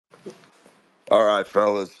All right,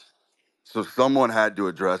 fellas. So someone had to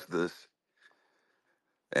address this,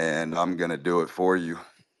 and I'm gonna do it for you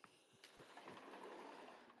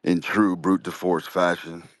in true brute force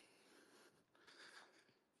fashion.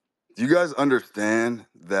 Do you guys understand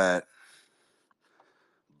that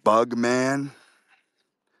Bugman,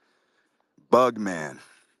 Bugman,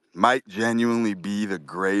 might genuinely be the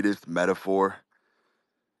greatest metaphor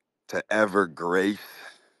to ever grace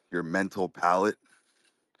your mental palate?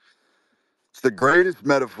 It's the greatest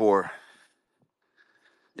metaphor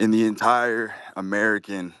in the entire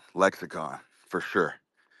American lexicon, for sure.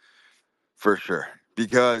 For sure.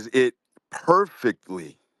 Because it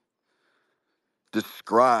perfectly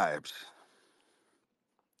describes.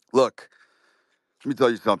 Look, let me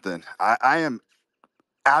tell you something. I am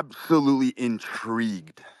absolutely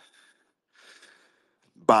intrigued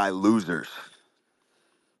by losers.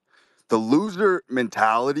 The loser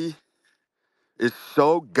mentality is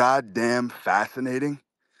so goddamn fascinating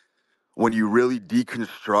when you really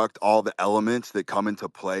deconstruct all the elements that come into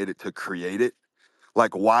play to create it.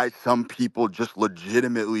 Like why some people just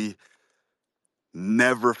legitimately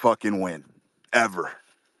never fucking win, ever.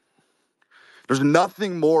 There's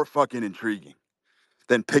nothing more fucking intriguing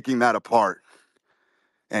than picking that apart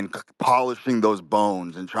and polishing those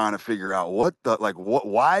bones and trying to figure out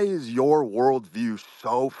why is your worldview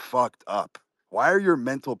so fucked up? Why are your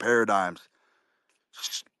mental paradigms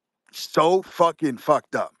so fucking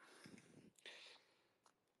fucked up?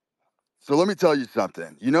 So let me tell you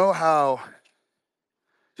something. You know how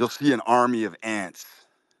you'll see an army of ants,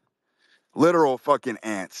 literal fucking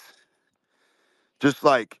ants, just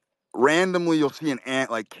like randomly you'll see an ant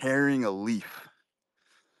like carrying a leaf,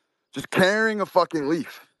 just carrying a fucking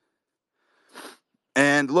leaf.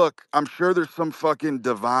 And look, I'm sure there's some fucking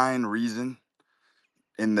divine reason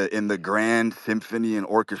in the grand symphony and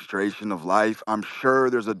orchestration of life. I'm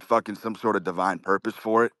sure there's a fucking some sort of divine purpose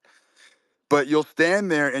for it. But you'll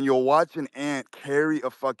stand there and you'll watch an ant carry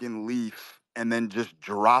a fucking leaf and then just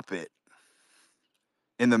drop it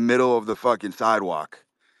in the middle of the fucking sidewalk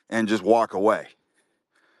and just walk away.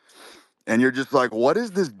 And you're just like, what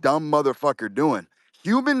is this dumb motherfucker doing?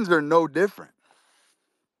 Humans are no different.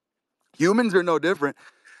 Humans are no different.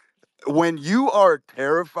 When you are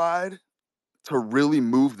terrified to really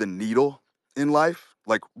move the needle in life,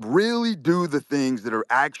 like really do the things that are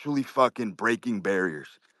actually fucking breaking barriers,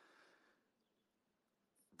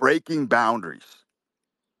 breaking boundaries.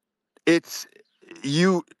 It's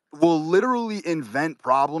you will literally invent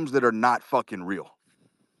problems that are not fucking real.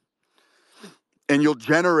 And you'll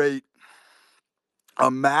generate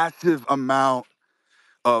a massive amount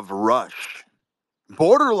of rush,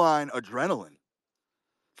 borderline adrenaline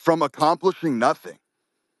from accomplishing nothing.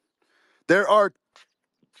 There are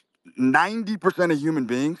 90% of human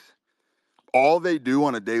beings, all they do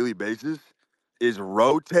on a daily basis is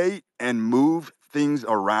rotate and move things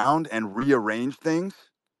around and rearrange things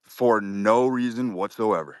for no reason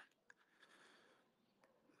whatsoever.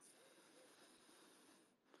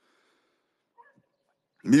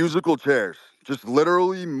 Musical chairs, just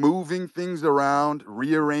literally moving things around,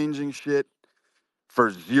 rearranging shit for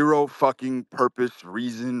zero fucking purpose,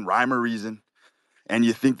 reason, rhyme or reason, and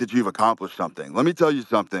you think that you've accomplished something. Let me tell you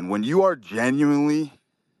something. When you are genuinely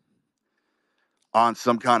on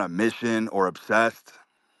some kind of mission or obsessed,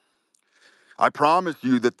 I promise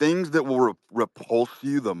you the things that will repulse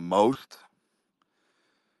you the most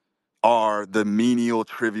are the menial,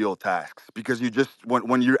 trivial tasks. Because you just,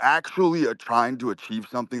 when you're actually trying to achieve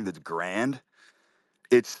something that's grand,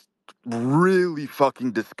 it's really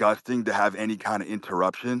fucking disgusting to have any kind of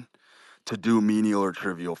interruption to do menial or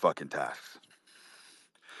trivial fucking tasks.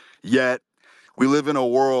 Yet, we live in a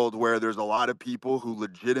world where there's a lot of people who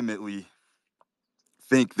legitimately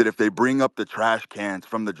think that if they bring up the trash cans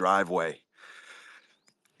from the driveway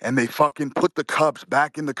and they fucking put the cups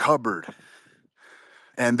back in the cupboard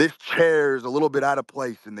and this chair is a little bit out of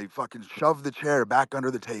place and they fucking shove the chair back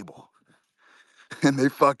under the table and they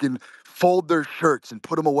fucking fold their shirts and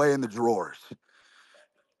put them away in the drawers,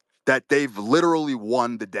 that they've literally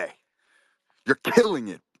won the day. You're killing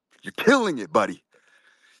it. You're killing it, buddy.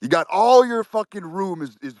 You got all your fucking room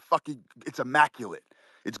is fucking, it's immaculate.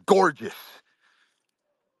 It's gorgeous.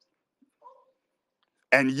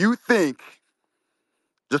 And you think,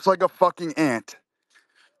 just like a fucking ant,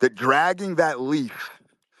 that dragging that leaf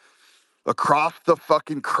across the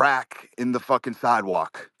fucking crack in the fucking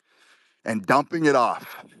sidewalk and dumping it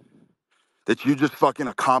off, that you just fucking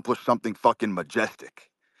accomplished something fucking majestic.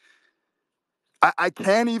 I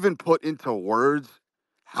can't even put into words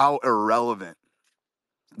how irrelevant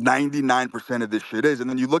 99% of this shit is. And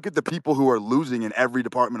then you look at the people who are losing in every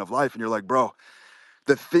department of life and you're like, bro,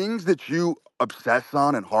 The things that you obsess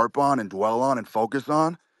on and harp on and dwell on and focus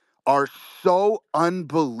on are so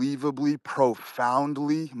unbelievably,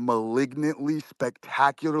 profoundly, malignantly,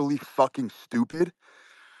 spectacularly fucking stupid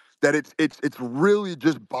that it's really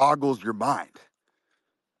just boggles your mind.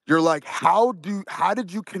 You're like, how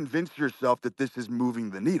did you convince yourself that this is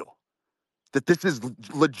moving the needle? That this is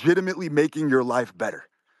legitimately making your life better?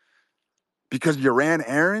 Because you ran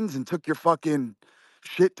errands and took your fucking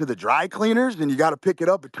shit to the dry cleaners and you got to pick it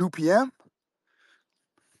up at 2 p.m.?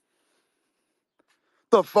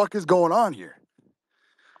 The fuck is going on here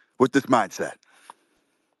with this mindset?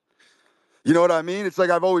 You know what I mean? It's like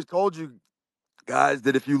I've always told you guys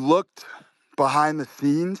that if you looked behind the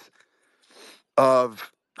scenes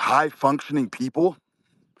of high functioning people,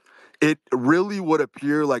 it really would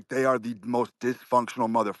appear like they are the most dysfunctional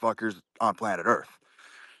motherfuckers on planet Earth.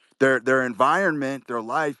 Their environment, their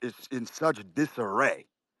life is in such disarray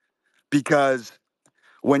because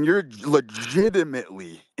when you're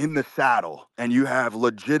legitimately in the saddle and you have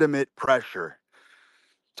legitimate pressure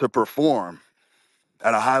to perform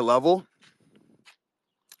at a high level,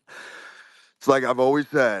 it's like I've always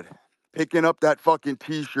said, picking up that fucking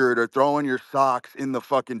t-shirt or throwing your socks in the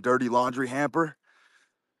fucking dirty laundry hamper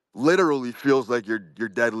literally feels like you're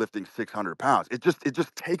deadlifting 600 pounds. It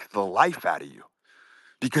just takes the life out of you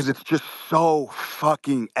because it's just so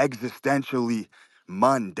fucking existentially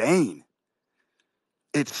mundane.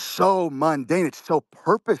 It's so mundane. It's so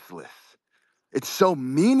purposeless. It's so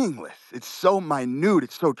meaningless. It's so minute.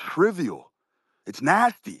 It's so trivial. It's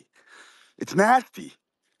nasty. It's nasty.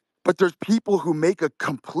 But there's people who make a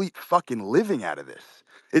complete fucking living out of this.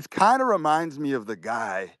 It kind of reminds me of the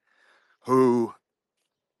guy who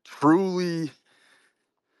truly,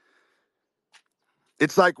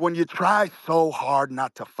 it's like when you try so hard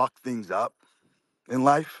not to fuck things up in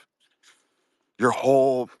life, your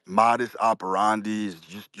whole modus operandi is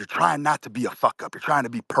just, you're trying not to be a fuck up. You're trying to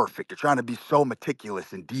be perfect. You're trying to be so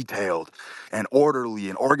meticulous and detailed and orderly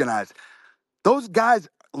and organized. Those guys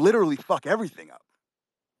literally fuck everything up.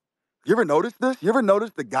 You ever notice this? You ever notice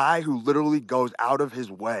the guy who literally goes out of his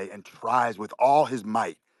way and tries with all his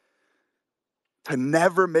might to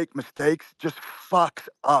never make mistakes, just fucks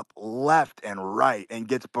up left and right and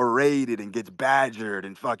gets berated and gets badgered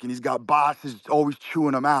and fucking he's got bosses always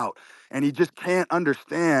chewing him out and he just can't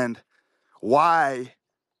understand why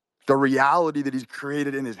the reality that he's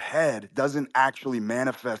created in his head doesn't actually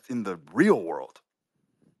manifest in the real world.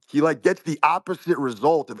 He like gets the opposite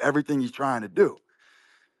result of everything he's trying to do.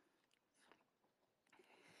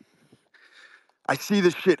 I see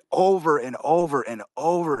this shit over and over and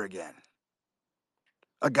over again.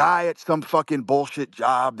 A guy at some fucking bullshit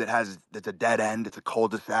job that's a dead end, it's a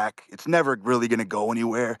cul-de-sac. It's never really gonna go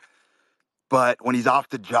anywhere. But when he's off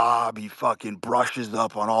the job, he fucking brushes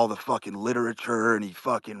up on all the fucking literature and he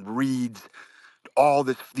fucking reads all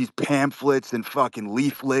these pamphlets and fucking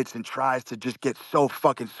leaflets and tries to just get so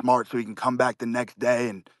fucking smart so he can come back the next day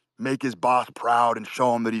and make his boss proud and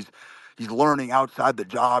show him that he's learning outside the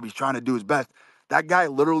job. He's trying to do his best. That guy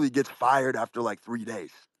literally gets fired after like 3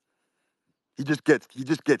 days. He just gets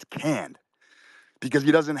canned because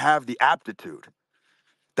he doesn't have the aptitude.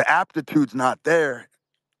 The aptitude's not there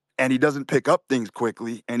and he doesn't pick up things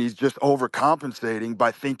quickly and he's just overcompensating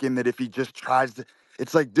by thinking that if he just tries to,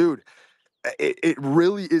 it's like, dude, it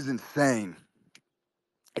really is insane.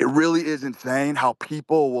 It really is insane how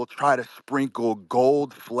people will try to sprinkle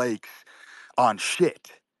gold flakes on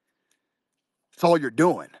shit. That's all you're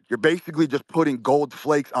doing. You're basically just putting gold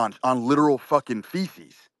flakes on literal fucking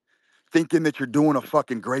feces, thinking that you're doing a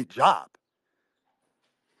fucking great job.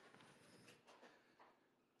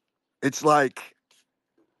 It's like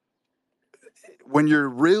when you're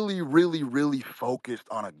really, really, really focused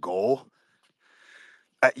on a goal,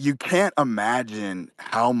 you can't imagine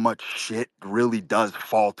how much shit really does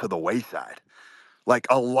fall to the wayside. Like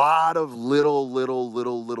a lot of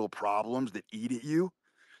little problems that eat at you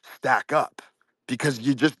stack up because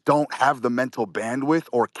you just don't have the mental bandwidth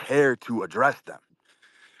or care to address them.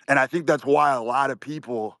 And I think that's why a lot of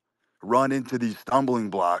people run into these stumbling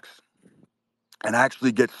blocks and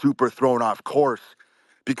actually get super thrown off course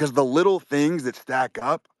because the little things that stack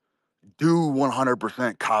up do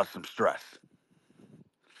 100% cause some stress.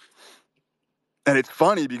 And it's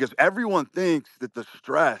funny because everyone thinks that the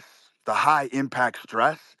stress, the high impact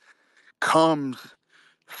stress, comes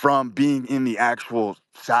from being in the actual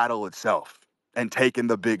saddle itself and taking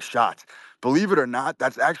the big shots. Believe it or not,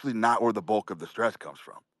 that's actually not where the bulk of the stress comes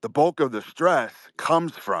from. The bulk of the stress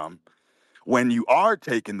comes from when you are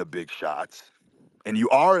taking the big shots and you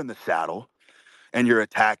are in the saddle and you're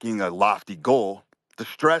attacking a lofty goal. The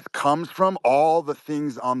stress comes from all the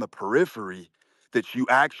things on the periphery that you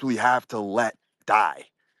actually have to let die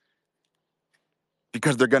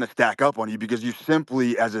because they're going to stack up on you because you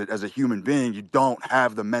simply, as a human being, you don't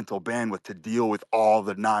have the mental bandwidth to deal with all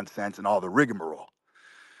the nonsense and all the rigmarole.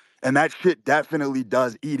 And that shit definitely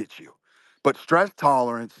does eat at you. But stress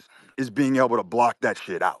tolerance is being able to block that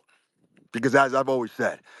shit out. Because as I've always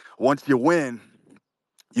said, once you win,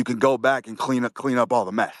 you can go back and clean up all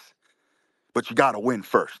the mess. But you got to win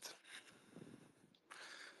first.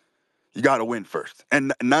 You got to win first.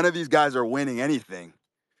 And none of these guys are winning anything.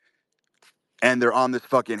 And they're on this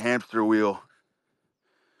fucking hamster wheel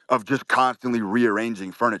of just constantly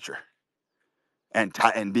rearranging furniture and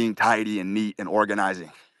being tidy and neat and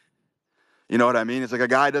organizing. You know what I mean? It's like a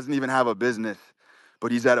guy doesn't even have a business,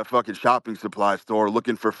 but he's at a fucking shopping supply store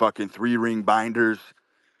looking for fucking 3-ring binders,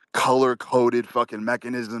 color-coded fucking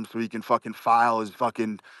mechanisms so he can fucking file his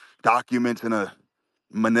fucking documents in a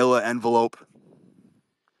manila envelope.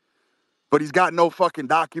 But he's got no fucking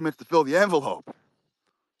documents to fill the envelope.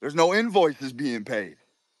 There's no invoices being paid.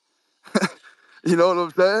 You know what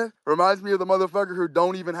I'm saying? Reminds me of the motherfucker who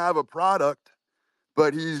don't even have a product,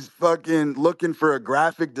 but he's fucking looking for a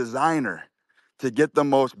graphic designer to get the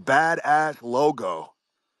most badass logo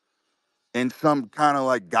in some kind of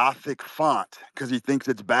like gothic font because he thinks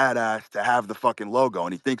it's badass to have the fucking logo.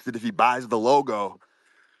 And he thinks that if he buys the logo,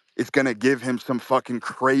 it's going to give him some fucking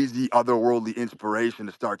crazy otherworldly inspiration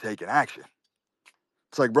to start taking action.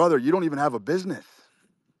 It's like, brother, you don't even have a business.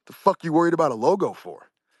 The fuck you worried about a logo for?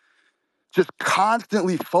 Just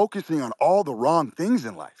constantly focusing on all the wrong things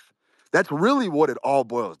in life. That's really what it all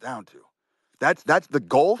boils down to. That's the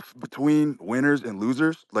gulf between winners and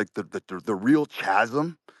losers, like the real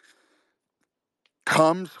chasm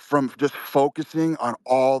comes from just focusing on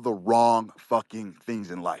all the wrong fucking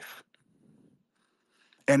things in life.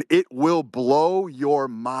 And it will blow your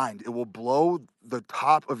mind. It will blow the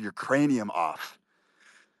top of your cranium off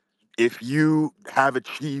if you have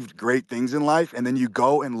achieved great things in life and then you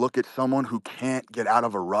go and look at someone who can't get out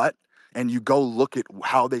of a rut and you go look at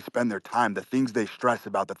how they spend their time, the things they stress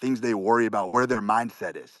about, the things they worry about, where their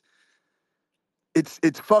mindset is.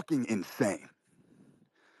 It's fucking insane.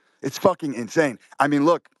 It's fucking insane. I mean,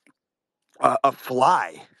 look, a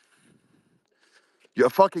fly, a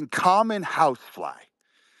fucking common house fly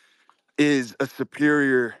is a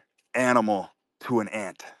superior animal to an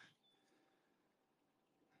ant.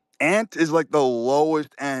 Ant is like the lowest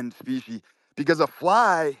end species because a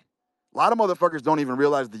fly, a lot of motherfuckers don't even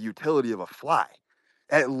realize the utility of a fly.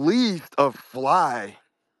 At least a fly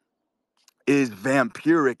is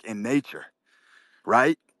vampiric in nature,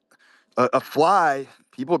 right? A fly,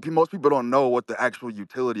 most people don't know what the actual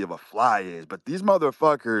utility of a fly is, but these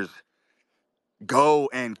motherfuckers go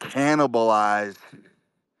and cannibalize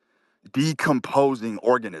decomposing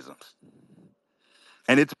organisms.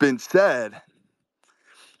 And it's been said,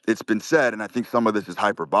 and I think some of this is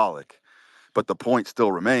hyperbolic, but the point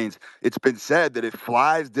still remains. It's been said that if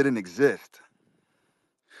flies didn't exist,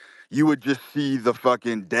 you would just see the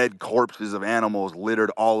fucking dead corpses of animals littered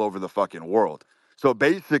all over the fucking world. So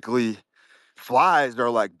basically, flies are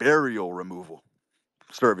like burial removal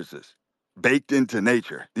services baked into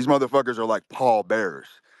nature. These motherfuckers are like pallbearers.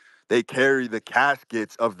 They carry the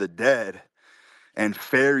caskets of the dead and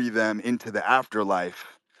ferry them into the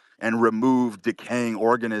afterlife and remove decaying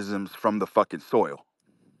organisms from the fucking soil.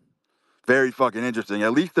 Very fucking interesting.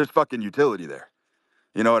 At least there's fucking utility there.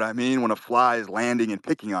 You know what I mean? When a fly is landing and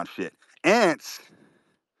picking on shit. Ants,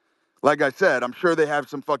 like I said, I'm sure they have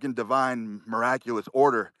some fucking divine, miraculous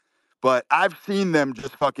order, but I've seen them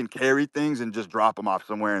just fucking carry things and just drop them off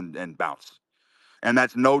somewhere and bounce. And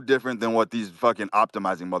that's no different than what these fucking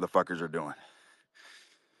optimizing motherfuckers are doing.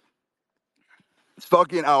 It's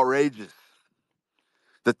fucking outrageous.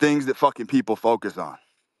 The things that fucking people focus on.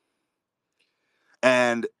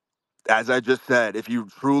 And as I just said, if you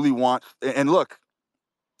truly want, and look,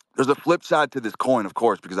 there's a flip side to this coin, of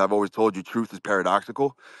course, because I've always told you truth is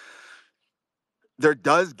paradoxical. There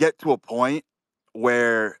does get to a point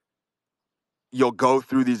where you'll go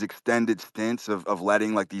through these extended stints of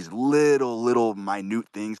letting like these little minute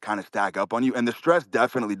things kind of stack up on you. And the stress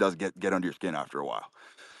definitely does get under your skin after a while.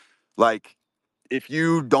 Like if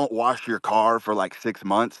you don't wash your car for like 6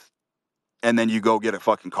 months and then you go get a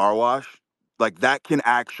fucking car wash, like that can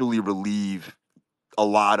actually relieve a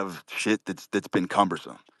lot of shit that's been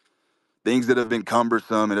cumbersome. Things that have been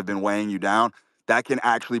cumbersome and have been weighing you down, that can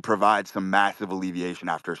actually provide some massive alleviation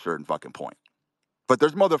after a certain fucking point. But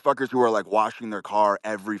there's motherfuckers who are like washing their car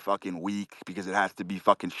every fucking week because it has to be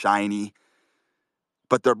fucking shiny,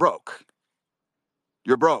 but they're broke.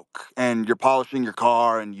 You're broke and you're polishing your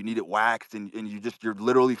car and you need it waxed and you're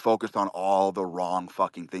literally focused on all the wrong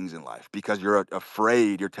fucking things in life because you're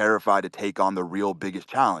afraid, you're terrified to take on the real biggest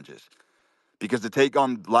challenges. Because to take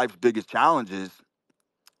on life's biggest challenges,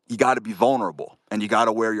 you got to be vulnerable and you got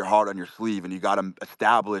to wear your heart on your sleeve and you got to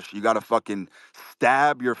you got to fucking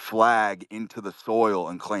stab your flag into the soil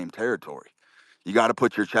and claim territory. You got to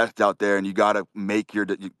put your chest out there and you got to make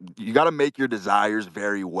you got to make your desires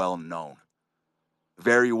very well known,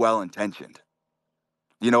 very well intentioned.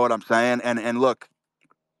 You know what I'm saying? And look,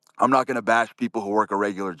 I'm not going to bash people who work a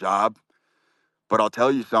regular job, but I'll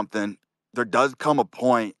tell you something. There does come a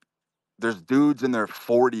point, there's dudes in their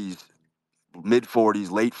 40s, mid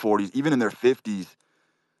 40s, late 40s, even in their 50s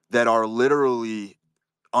that are literally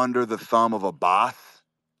under the thumb of a boss.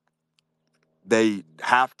 They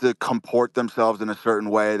have to comport themselves in a certain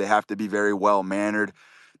way. They have to be very well mannered.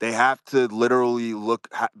 They have to literally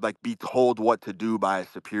like be told what to do by a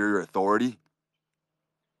superior authority.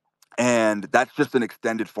 And that's just an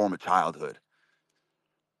extended form of childhood.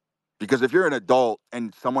 Because if you're an adult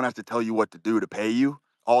and someone has to tell you what to do to pay you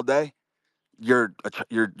all day, you're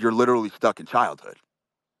literally stuck in childhood.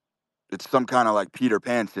 It's some kind of like Peter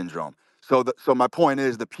Pan syndrome. So my point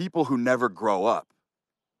is the people who never grow up,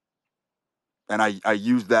 and I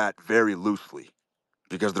use that very loosely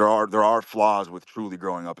because there are flaws with truly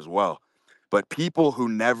growing up as well. But people who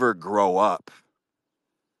never grow up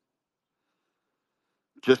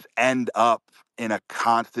just end up in a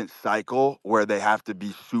constant cycle where they have to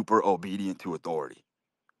be super obedient to authority.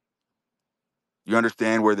 You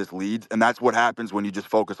understand where this leads? And that's what happens when you just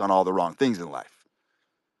focus on all the wrong things in life.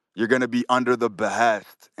 You're going to be under the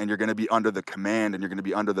behest and you're going to be under the command and you're going to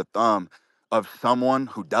be under the thumb of someone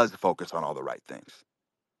who does focus on all the right things.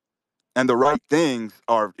 And the right things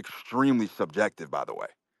are extremely subjective, by the way.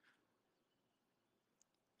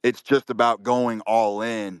 It's just about going all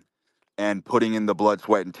in and putting in the blood,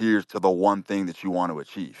 sweat, and tears to the one thing that you want to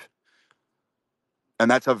achieve. And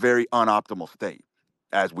that's a very unoptimal state,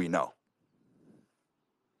 as we know.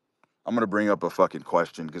 I'm gonna bring up a fucking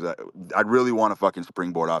question because I really want to fucking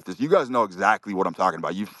springboard off this. You guys know exactly what I'm talking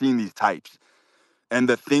about. You've seen these types and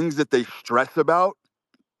the things that they stress about.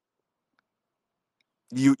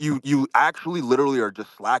 You actually literally are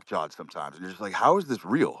just slack-jawed sometimes, and you're just like, how is this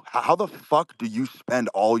real? How the fuck do you spend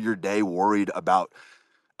all your day worried about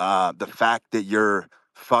the fact that you're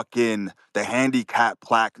fucking the handicap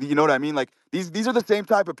plaque. You know what I mean? Like these are the same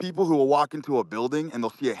type of people who will walk into a building and they'll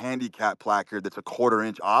see a handicap placard that's a quarter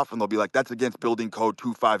inch off and they'll be like, that's against building code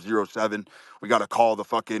 2507. We got to call the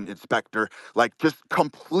fucking inspector. Like just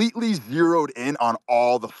completely zeroed in on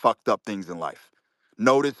all the fucked up things in life.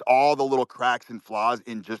 Notice all the little cracks and flaws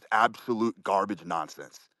in just absolute garbage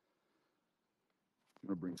nonsense. I'm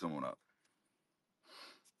gonna bring someone up.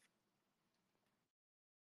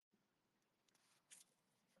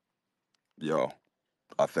 Yo,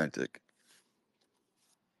 authentic.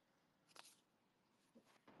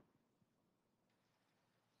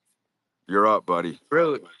 You're up, buddy.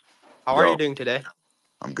 Bro, how are you Yo, doing today?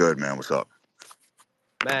 I'm good, man. What's up?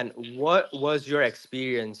 Man, what was your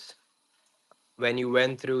experience when you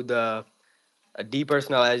went through the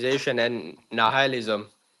depersonalization and nihilism?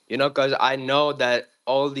 Because I know that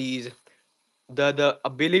all these, the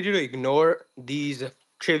ability to ignore these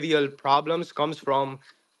trivial problems comes from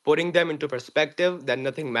putting them into perspective that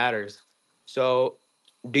nothing matters. So,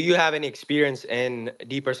 do you have any experience in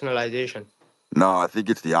depersonalization? No, I think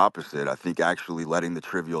it's the opposite. I think actually letting the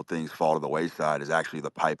trivial things fall to the wayside is actually the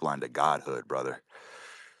pipeline to godhood, brother.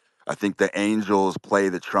 I think the angels play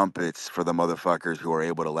the trumpets for the motherfuckers who are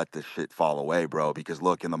able to let this shit fall away, bro. Because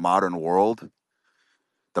look, in the modern world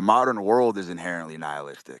is inherently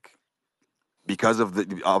nihilistic. Because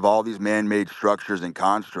of all these man-made structures and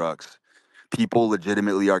constructs, people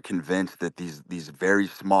legitimately are convinced that these very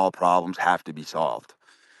small problems have to be solved.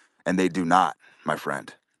 And they do not, my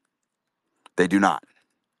friend. They do not.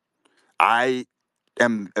 I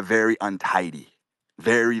am a very untidy,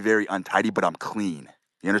 very, very untidy, but I'm clean.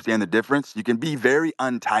 You understand the difference? You can be very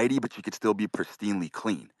untidy, but you can still be pristinely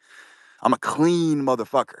clean. I'm a clean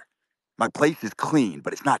motherfucker. My place is clean,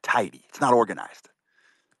 but it's not tidy. It's not organized.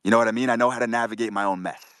 You know what I mean? I know how to navigate my own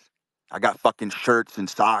mess. I got fucking shirts and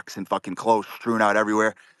socks and fucking clothes strewn out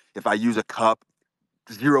everywhere. If I use a cup,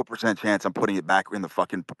 0% chance I'm putting it back in the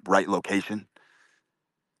fucking right location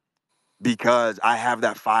because I have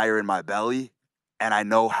that fire in my belly and I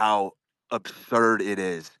know how absurd it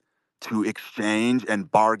is to exchange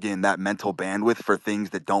and bargain that mental bandwidth for things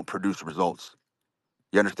that don't produce results.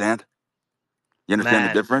 You understand? You understand the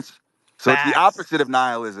Man, difference? So it's the facts. opposite of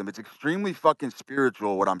nihilism. It's extremely fucking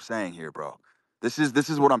spiritual what I'm saying here, bro. This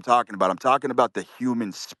is what I'm talking about. I'm talking about the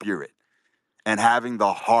human spirit and having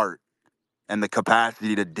the heart and the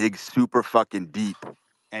capacity to dig super fucking deep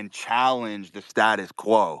and challenge the status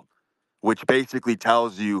quo, which basically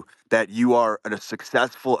tells you that you are a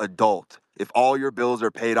successful adult if all your bills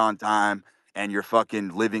are paid on time and your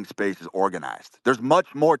fucking living space is organized. There's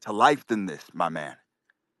much more to life than this, my man.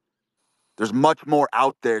 There's much more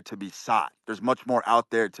out there to be sought. There's much more out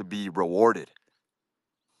there to be rewarded.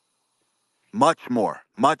 Much more.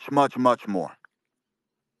 Much, much, much more.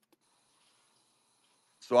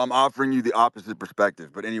 So I'm offering you the opposite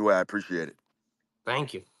perspective. But anyway, I appreciate it.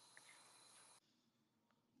 Thank you.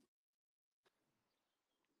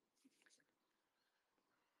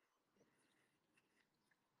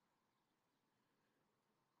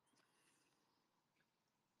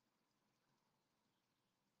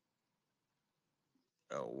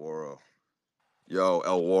 El Waro. Yo,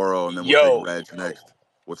 El Waro, and then we'll take Yo, Reds next.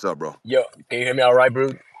 What's up, bro? yo, can you hear me all right, bro?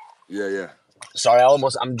 Yeah, yeah. Sorry,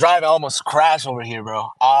 I'm driving, I almost crashed over here, bro.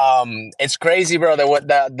 It's crazy, bro. That what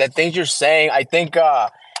the things you're saying, I think,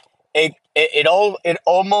 it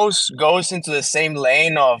almost goes into the same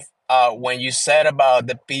lane of when you said about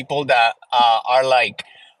the people that are like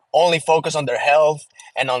only focused on their health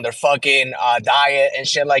and on their fucking diet and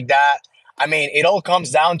shit like that. I mean, it all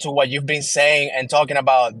comes down to what you've been saying and talking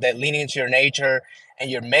about the leaning into your nature and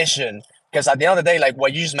your mission. Because at the end of the day, like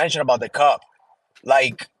what you just mentioned about the cup,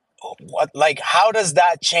 like like how does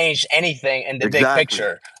that change anything in the big Exactly.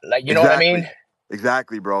 picture? Like, you know what I mean? Exactly.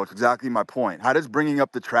 Exactly, bro. It's exactly my point. How does bringing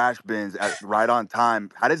up the trash bins at right on time,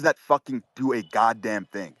 how does that fucking do a goddamn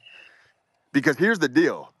thing? Because here's the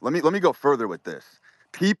deal. Let me go further with this.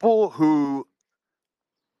 People who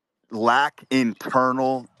lack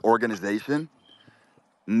internal organization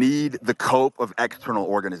need the cope of external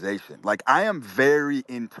organization. Like I am very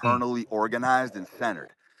Mm, internally organized and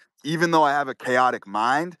centered. Even though I have a chaotic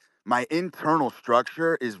mind, my internal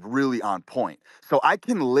structure is really on point. So I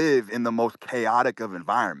can live in the most chaotic of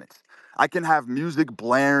environments. I can have music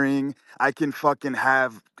blaring. I can fucking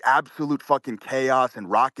have absolute fucking chaos and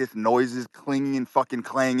raucous noises clinging and fucking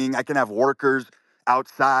clanging. I can have workers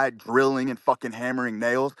outside drilling and fucking hammering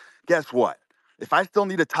nails. Guess what? If I still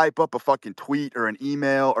need to type up a fucking tweet or an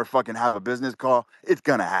email or fucking have a business call, it's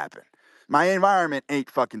gonna happen. My environment ain't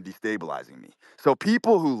fucking destabilizing me. So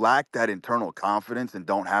people who lack that internal confidence and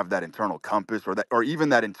don't have that internal compass or even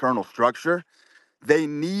that internal structure, they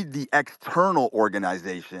need the external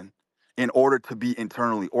organization in order to be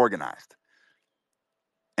internally organized.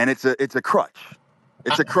 And it's a crutch.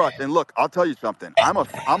 It's a crutch. And look, I'll tell you something.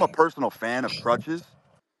 I'm a personal fan of crutches.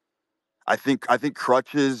 I think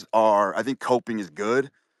crutches are I think coping is good.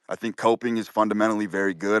 I think coping is fundamentally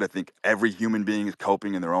very good. I think every human being is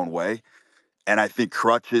coping in their own way. And I think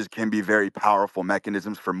crutches can be very powerful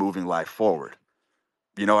mechanisms for moving life forward.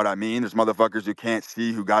 You know what I mean? There's motherfuckers who can't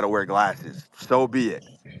see who got to wear glasses. So be it.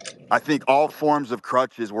 I think all forms of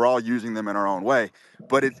crutches, we're all using them in our own way,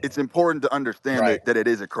 but it's important to understand right. that it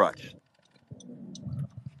is a crutch.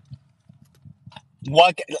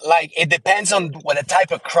 What, like, it depends on what the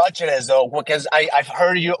type of crutch it is, though, because I've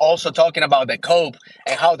heard you also talking about the cope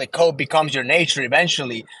and how the cope becomes your nature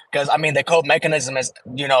eventually. Because I mean, the cope mechanism is,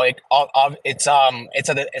 it's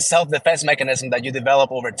a self-defense mechanism that you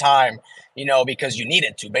develop over time, because you need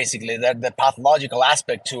it to, basically, the pathological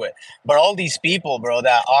aspect to it. But all these people, bro,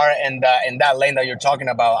 that are in that lane that you're talking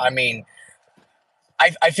about, I mean,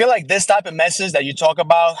 I feel like this type of message that you talk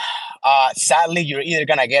about, sadly, you're either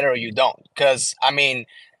gonna get it or you don't. Because I mean,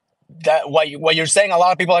 that what you're saying, a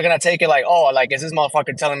lot of people are gonna take it like, oh, like, is this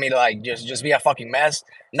motherfucker telling me to, like, just be a fucking mess?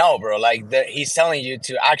 No, bro. Like, he's telling you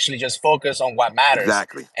to actually just focus on what matters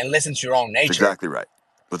Exactly. and listen to your own That's nature. exactly right.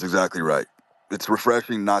 That's exactly right. It's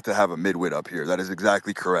refreshing not to have a midwit up here. That is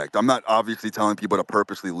exactly correct. I'm not obviously telling people to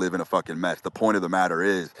purposely live in a fucking mess. The point of the matter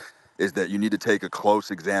is that you need to take a close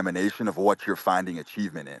examination of what you're finding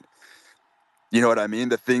achievement in. You know what I mean?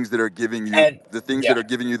 And The things yeah, that are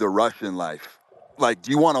giving you the rush in life. Like, do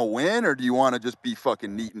you want to win or do you want to just be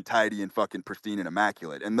fucking neat and tidy and fucking pristine and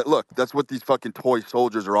immaculate? And look, that's what these fucking toy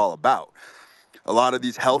soldiers are all about. A lot of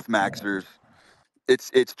these health maxers,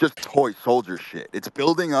 it's just toy soldier shit. It's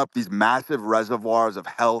building up these massive reservoirs of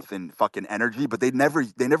health and fucking energy, but they never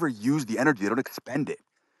use the energy. They don't expend it.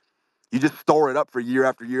 You just store it up for year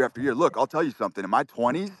after year after year. Look, I'll tell you something. In my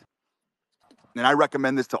 20s, and I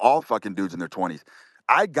recommend this to all fucking dudes in their 20s,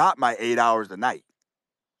 I got my 8 hours a night.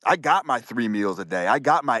 I got my 3 meals a day. I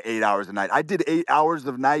got my 8 hours a night. I did 8 hours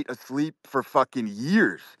of night of sleep for fucking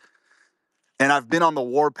years. And I've been on the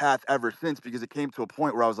warpath ever since because it came to a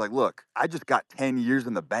point where I was like, look, I just got 10 years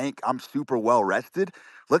in the bank. I'm super well rested.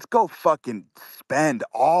 Let's go fucking spend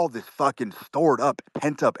all this fucking stored up,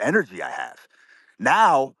 pent up energy I have.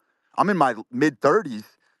 Now I'm in my mid 30s.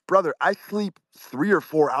 Brother, I sleep 3 or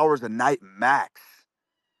 4 hours a night max.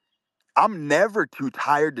 I'm never too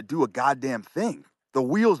tired to do a goddamn thing. The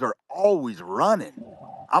wheels are always running.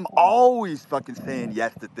 I'm always fucking saying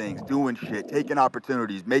yes to things, doing shit, taking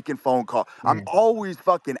opportunities, making phone calls. I'm Mm. always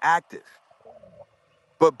fucking active.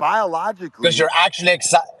 But Because biologically, you're actually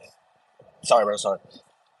excited. Sorry, bro. Sorry.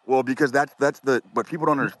 well, because that's the what people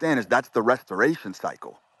don't understand is that's the restoration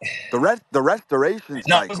cycle. The restoration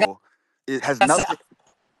No, I was cycle, it has gonna say. nothing.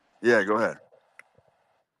 Yeah, go ahead.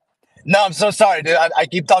 No, I'm so sorry, dude. I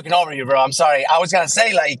keep talking over you, bro. I'm sorry. I was gonna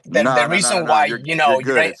say like the No, no, no, no, reason no. why You're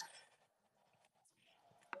good. It's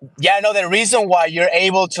yeah, no, the reason why you're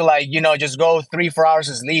able to like, just go 3, 4 hours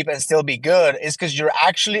of sleep and still be good is because you're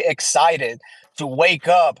actually excited to wake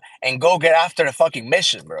up and go get after the fucking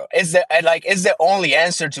mission, bro. It's the only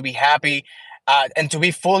answer to be happy, and to be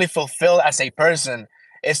fully fulfilled as a person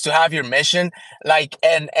is to have your mission. Like,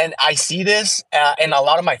 and I see this in a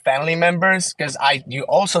lot of my family members because I you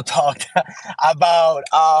also talked about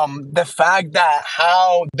the fact that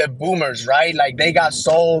how the boomers, right? Like they got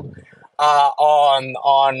sold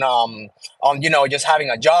on just having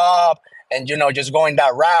a job and just going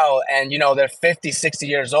that route, and they're 50, 60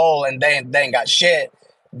 years old and they ain't got shit.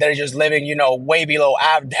 They're just living way below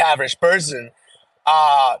the average person.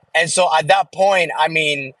 And so at that point, I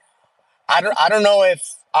mean, I don't know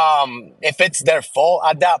if it's their fault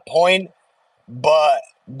at that point, but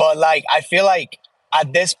like I feel like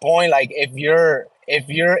at this point, like if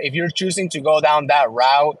you're choosing to go down that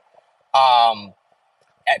route, um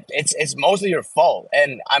it's mostly your fault.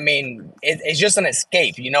 And I mean, it's just an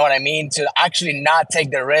escape, you know what I mean, to actually not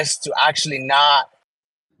take the risk, to actually not.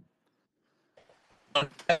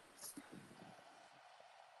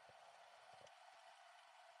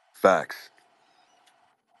 facts.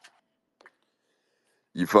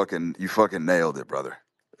 You fucking nailed it, brother.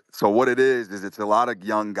 So what it is it's a lot of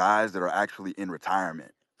young guys that are actually in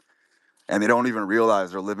retirement and they don't even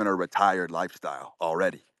realize they're living a retired lifestyle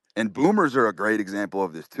already. And boomers are a great example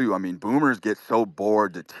of this too. I mean, boomers get so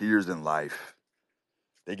bored to tears in life.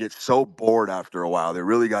 They get so bored after a while. They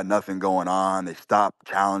really got nothing going on. They stop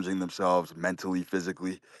challenging themselves mentally,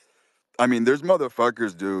 physically. I mean, there's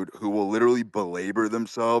motherfuckers, dude, who will literally belabor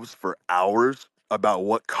themselves for hours about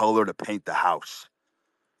what color to paint the house.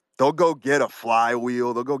 They'll go get a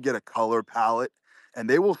flywheel, they'll go get a color palette, and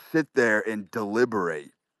they will sit there and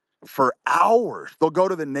deliberate for hours. They'll go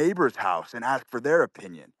to the neighbor's house and ask for their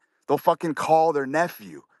opinion. They'll fucking call their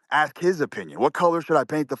nephew, ask his opinion. What color should I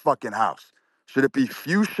paint the fucking house? Should it be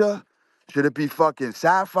fuchsia? Should it be fucking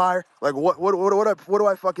sapphire? Like what do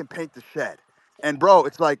I fucking paint the shed? And bro,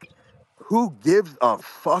 it's like, who gives a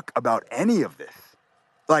fuck about any of this?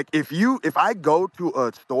 Like if I go to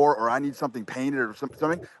a store or I need something painted or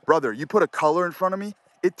something, brother, you put a color in front of me,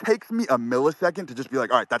 it takes me a millisecond to just be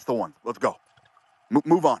like, all right, that's the one. Let's go.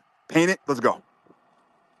 Move on. Paint it. Let's go.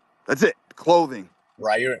 That's it. Clothing.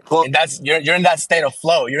 Right, Clo- you're in that state of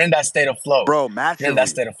flow. You're in that state of flow. Bro, You're in that massively,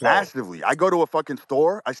 state of flow. massively. I go to a fucking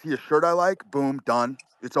store, I see a shirt I like, boom, done.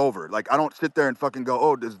 It's over. Like I don't sit there and fucking go,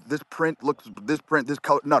 oh, does this print looks this print this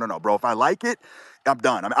color? No, no, no, bro. If I like it, I'm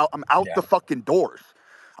done. I'm out Yeah. the fucking doors.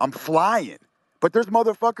 I'm flying. But there's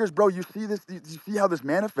motherfuckers, bro. You see this? You see how this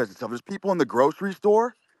manifests itself? There's people in the grocery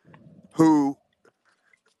store who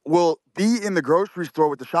will be in the grocery store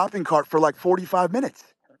with the shopping cart for like 45 minutes.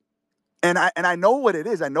 And I know what it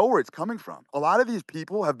is. I know where it's coming from. A lot of these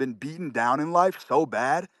people have been beaten down in life so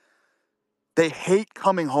bad. They hate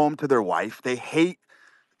coming home to their wife.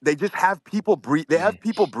 They just have people breathe. They have Mm.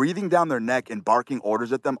 people breathing down their neck and barking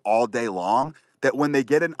orders at them all day long. That when they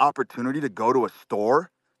get an opportunity to go to a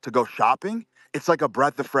store to go shopping, it's like a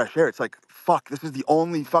breath of fresh air. It's like, fuck, this is the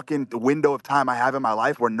only fucking window of time I have in my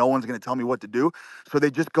life where no one's gonna tell me what to do. So they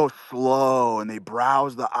just go slow and they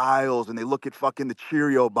browse the aisles and they look at fucking the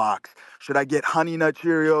Cheerio box. Should I get Honey Nut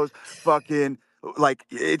Cheerios? Fucking like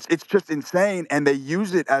it's just insane. And they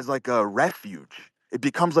use it as like a refuge. It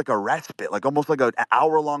becomes like a respite, like almost like an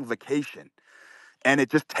hour-long vacation. And it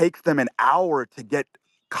just takes them an hour to get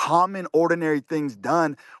common, ordinary things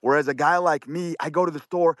done. Whereas a guy like me, I go to the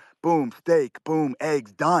store, boom, steak, boom,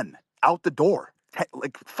 eggs, done, out the door,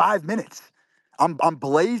 like 5 minutes. I'm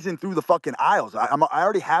blazing through the fucking aisles. I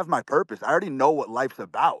already have my purpose. I already know what life's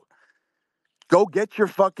about. Go get your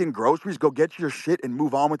fucking groceries, go get your shit and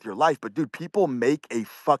move on with your life. But dude, people make a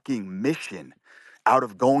fucking mission out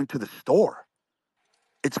of going to the store.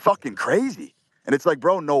 It's fucking crazy. And it's like,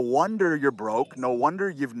 bro, no wonder you're broke. No wonder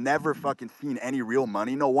you've never fucking seen any real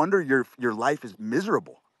money. No wonder your life is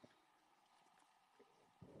miserable.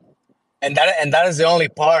 And that is the only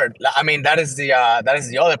part. I mean, that is the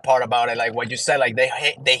other part about it. Like what you said, like they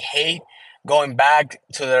hate going back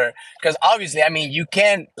to their, because obviously, I mean, you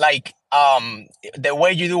can't like the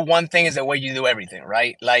way you do one thing is the way you do everything,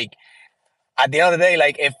 right? Like at the end of the day,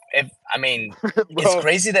 like if I mean, it's bro,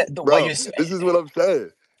 crazy that what bro, this is what I'm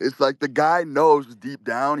saying. It's like the guy knows deep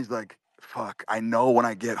down, he's like, fuck, I know when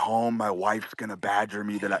I get home, my wife's gonna badger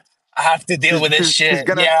me that I have to deal She's with this she's she's shit.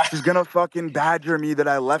 gonna Yeah. she's gonna fucking badger me that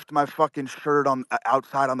I left my fucking shirt on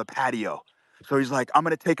outside on the patio. So he's like, I'm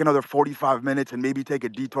gonna take another 45 minutes and maybe take a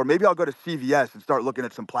detour. Maybe I'll go to CVS and start looking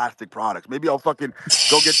at some plastic products. Maybe I'll fucking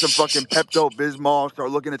go get some fucking Pepto Bismol,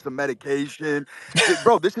 start looking at some medication.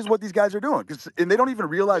 Bro, this is what these guys are doing. And they don't even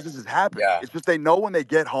realize this is happening. Yeah. It's just they know when they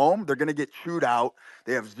get home, they're gonna get chewed out.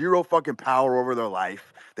 They have zero fucking power over their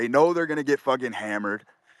life. They know they're gonna get fucking hammered.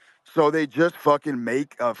 So they just fucking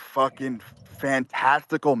make a fucking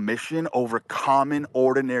fantastical mission over common,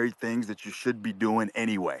 ordinary things that you should be doing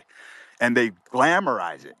anyway. And they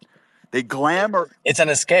glamorize it. They glamour. It's an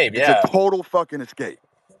escape. It's a Yeah. total fucking escape.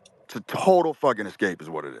 It's a total fucking escape, is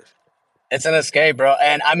what it is. It's an escape, bro.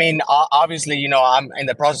 And I mean, obviously, I'm in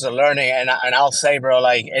the process of learning, and I'll say, bro,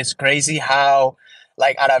 like it's crazy how,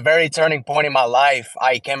 like, at a very turning point in my life,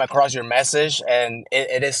 I came across your message, and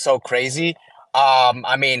it is so crazy.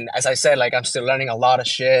 I mean, as I said, like I'm still learning a lot of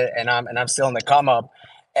shit, and I'm still in the come up,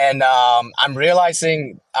 and I'm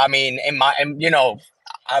realizing, I mean,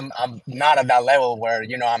 I'm not at that level where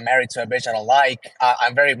I'm married to a bitch I don't like.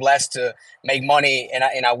 I'm very blessed to make money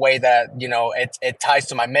in a way that it ties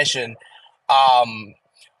to my mission. um,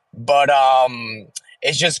 but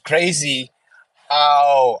it's just crazy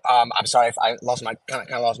how I'm sorry if I lost my kind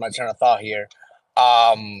of lost my train of thought here.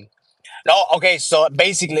 Um, no, okay, so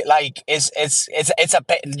basically, like, it's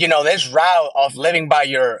this route of living by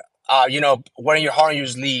your wearing your heart on your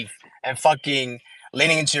sleeve and fucking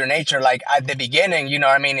leaning into your nature. Like at the beginning,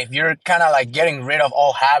 I mean, if you're kind of like getting rid of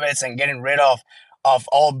all habits and getting rid of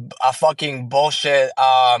all a fucking bullshit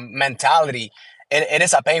mentality, it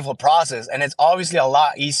is a painful process, and it's obviously a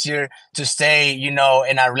lot easier to stay, in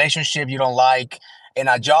a relationship you don't like, in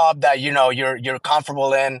a job that you're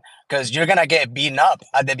comfortable in, because you're gonna get beaten up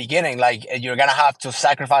at the beginning. Like you're gonna have to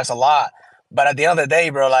sacrifice a lot. But at the end of the day,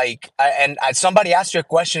 bro, like, somebody asked you a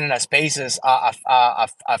question in a Spaces,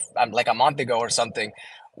 like a month ago or something,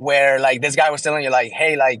 where like this guy was telling you like,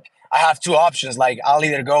 hey, like I have two options. Like I'll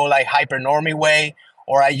either go like hyper normie way,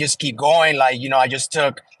 or I just keep going. Like I just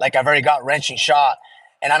took like a very gut wrenching shot.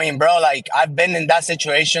 And I mean, bro, like I've been in that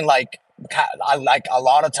situation like a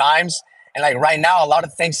lot of times, and like right now, a lot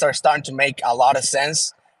of things are starting to make a lot of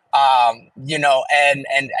sense. And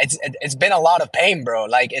it's been a lot of pain, bro.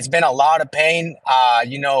 Like it's been a lot of pain.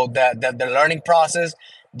 The learning process.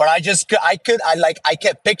 But I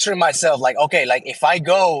kept picturing myself like, okay, like if I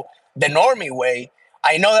go the normie way,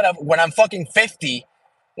 I know that when I'm fucking 50,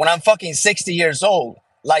 when I'm fucking 60 years old,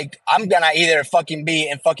 like I'm gonna either fucking be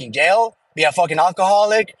in fucking jail, be a fucking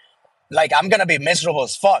alcoholic, like I'm gonna be miserable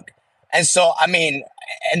as fuck. And so I mean,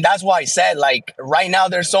 and that's why I said, like, right now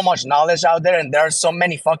there's so much knowledge out there, and there are so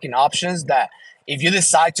many fucking options that if you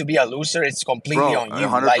decide to be a loser, it's completely Bro, on you.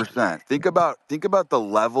 Like, 100%. Think about the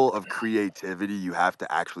level of creativity you have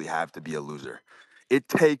to actually have to be a loser. It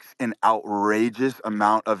takes an outrageous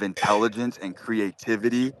amount of intelligence and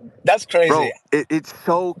creativity. that's crazy. Bro, it's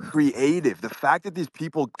so creative. The fact that these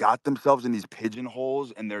people got themselves in these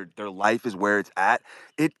pigeonholes and their life is where it's at,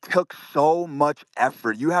 it took so much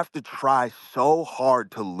effort. You have to try so hard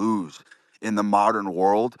to lose in the modern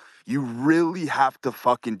world. You really have to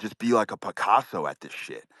fucking just be like a Picasso at this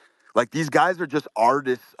shit. Like these guys are just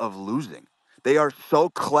artists of losing. They are so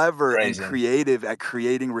clever and Crazy. creative at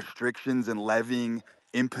creating restrictions and levying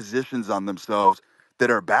impositions on themselves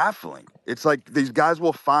that are baffling. It's like these guys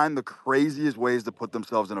will find the craziest ways to put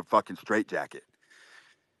themselves in a fucking straitjacket.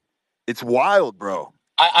 It's wild, bro.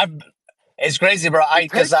 I've It's crazy, bro. It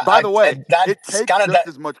Because takes, by the way, it that's takes kind of just that,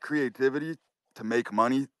 as much creativity to make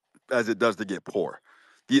money as it does to get poor.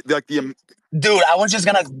 The dude. I was just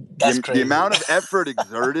gonna. That's the crazy. amount of effort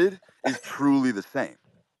exerted is truly the same.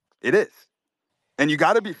 It is. And you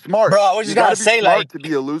got to be smart. Bro, I was You just got gonna to be say, smart like, to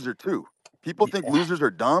be a loser too. People think losers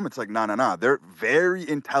are dumb. It's like, no, no, no. They're very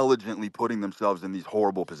intelligently putting themselves in these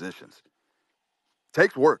horrible positions.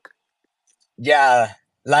 Takes work. yeah,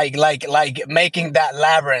 like making that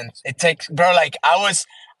labyrinth. It takes, bro. Like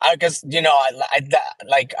I guess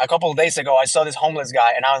like a couple of days ago, I saw this homeless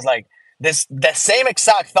guy, and I was like, the same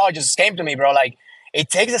exact thought just came to me, bro. Like it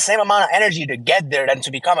takes the same amount of energy to get there than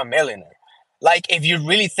to become a millionaire. Like if you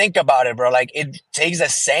really think about it, bro, like it takes the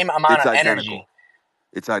same amount It's of energy, identical.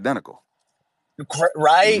 It's identical.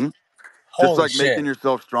 right? hmm Just Holy like shit. making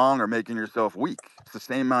yourself strong or making yourself weak. It's the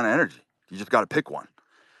same amount of energy. You just got to pick one.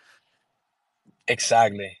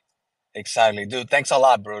 Exactly. Exactly. Dude, thanks a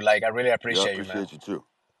lot, bro. Like I really Yeah, appreciate you, man. appreciate you too.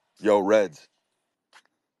 Yo, Reds.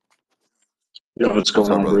 Yo, what's What's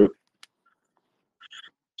going up, on, brother? Brute?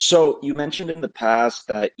 So you mentioned in the past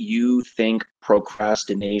that you think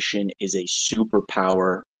procrastination is a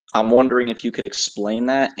superpower. I'm wondering if you could explain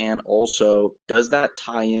that, and also, does that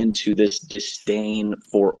tie into this disdain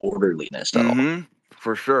for orderliness at all?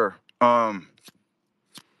 For sure.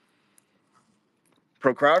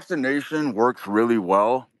 Procrastination works really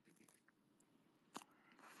well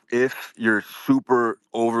if you're super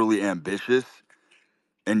overly ambitious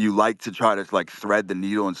and you like to try to like thread the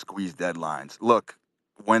needle and squeeze deadlines. Look,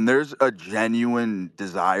 when there's a genuine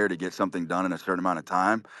desire to get something done in a certain amount of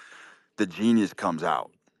time, the genius comes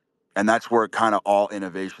out. And that's where kind of all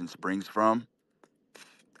innovation springs from.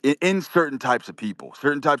 In certain types of people.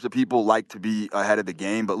 Certain types of people like to be ahead of the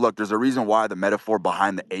game. But look, there's a reason why the metaphor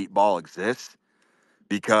behind the 8 ball exists,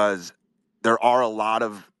 because there are a lot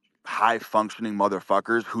of high functioning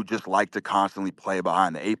motherfuckers who just like to constantly play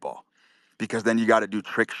behind the 8 ball, because then you got to do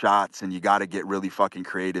trick shots and you got to get really fucking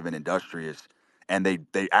creative and industrious, and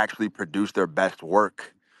they actually produce their best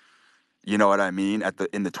work, you know what I mean, at the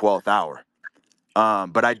in the 12th hour.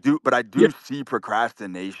 But I do Yeah, see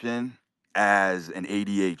procrastination as an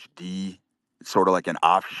ADHD, sort of like an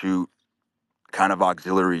offshoot kind of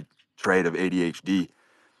auxiliary trait of ADHD.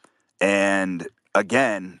 And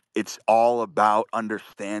again, it's all about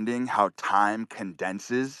understanding how time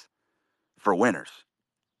condenses for winners.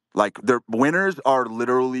 Like their winners are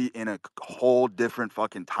literally in a whole different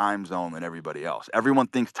fucking time zone than everybody else. Everyone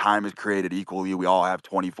thinks time is created equally. We all have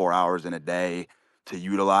 24 hours in a day to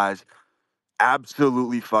utilize.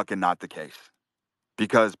 Absolutely fucking not the case.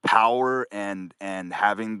 Because power and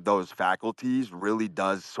having those faculties really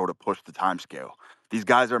does sort of push the time scale. These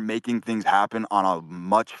guys are making things happen on a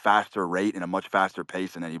much faster rate and a much faster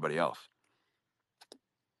pace than anybody else.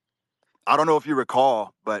 I don't know if you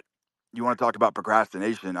recall, but you want to talk about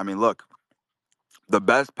procrastination. I mean, look, the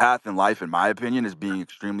best path in life, in my opinion, is being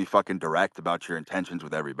extremely fucking direct about your intentions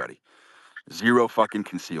with everybody. Zero fucking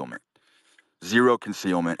concealment. Zero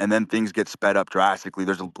concealment, and then things get sped up drastically.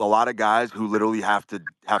 There's a lot of guys who literally have to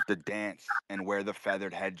dance and wear the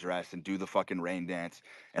feathered headdress and do the fucking rain dance,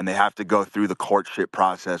 and they have to go through the courtship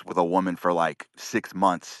process with a woman for like 6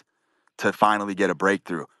 months to finally get a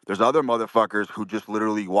breakthrough. There's other motherfuckers who just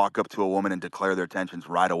literally walk up to a woman and declare their intentions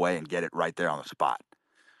right away and get it right there on the spot.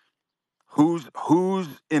 Who's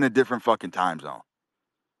in a different fucking time zone?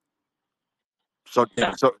 So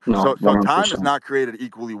yeah, so no, so so time is 100%. not created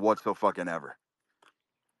equally whatso fucking ever.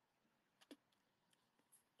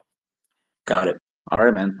 Got it. All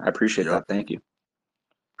right, man. I appreciate Yep. that. Thank you.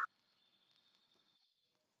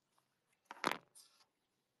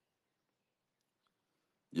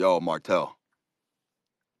 Yo, Martel.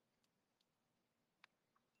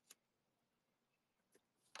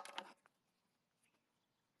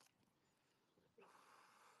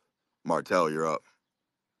 Martel, you're up.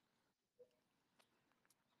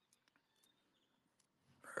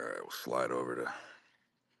 All right, we'll slide over to